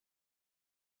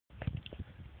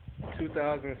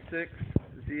2006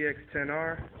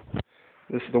 ZX-10R.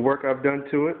 This is the work I've done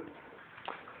to it.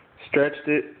 Stretched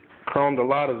it, chromed a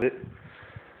lot of it.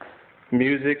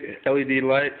 Music, LED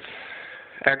lights,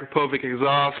 Akrapovic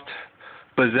exhaust,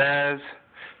 Pizzazz,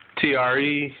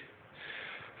 TRE,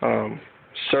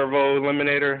 servo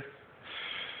eliminator,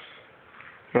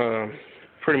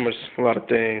 pretty much a lot of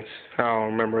things. I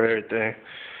don't remember everything.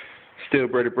 Steel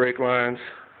braided brake lines.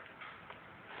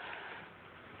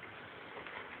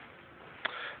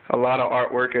 A lot of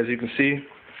artwork, as you can see.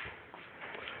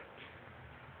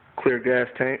 Clear gas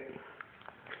tank.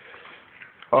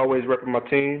 Always repping my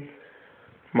team,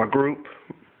 my group,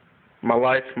 my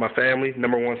life, my family,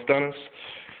 number one Stunnas.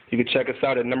 You can check us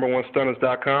out at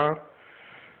number1stunnas.com.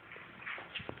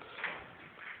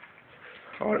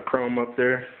 All the chrome up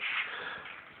there.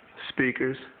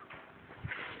 Speakers.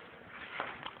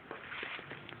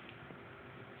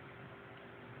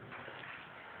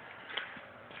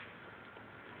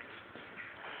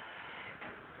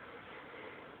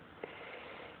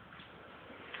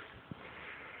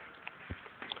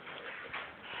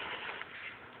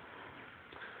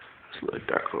 It's a little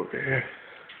dark over here.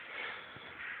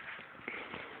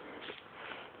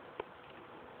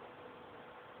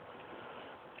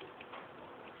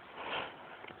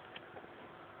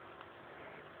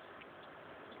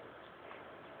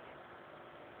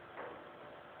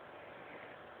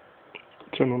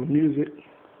 Turn on the music.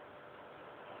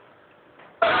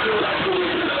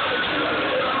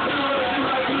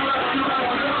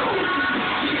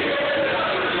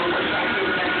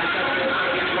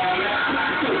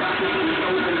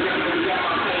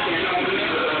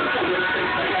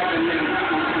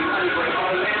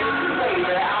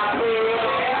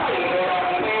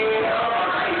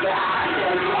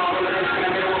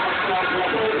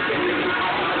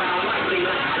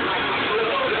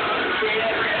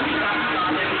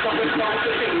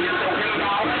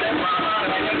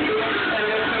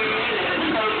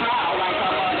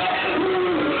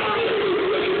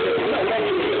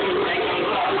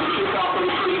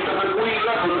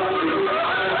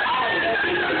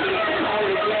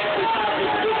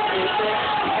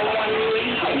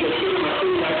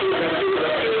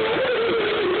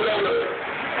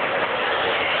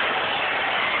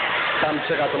 Time to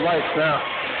check out the lights now.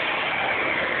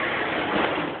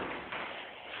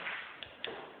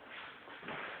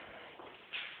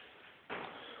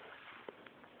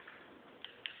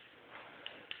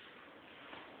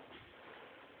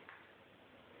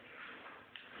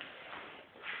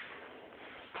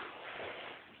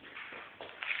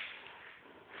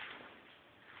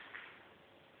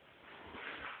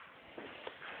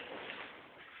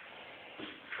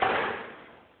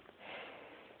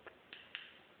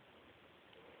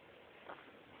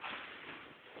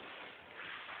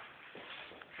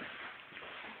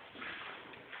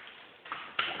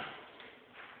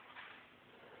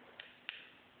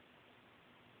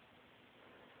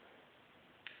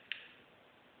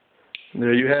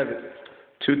 There you have it.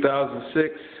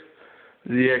 2006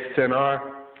 ZX-10R,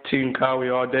 Team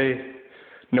Kawi all day,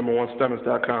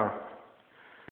 number1stunnas.com.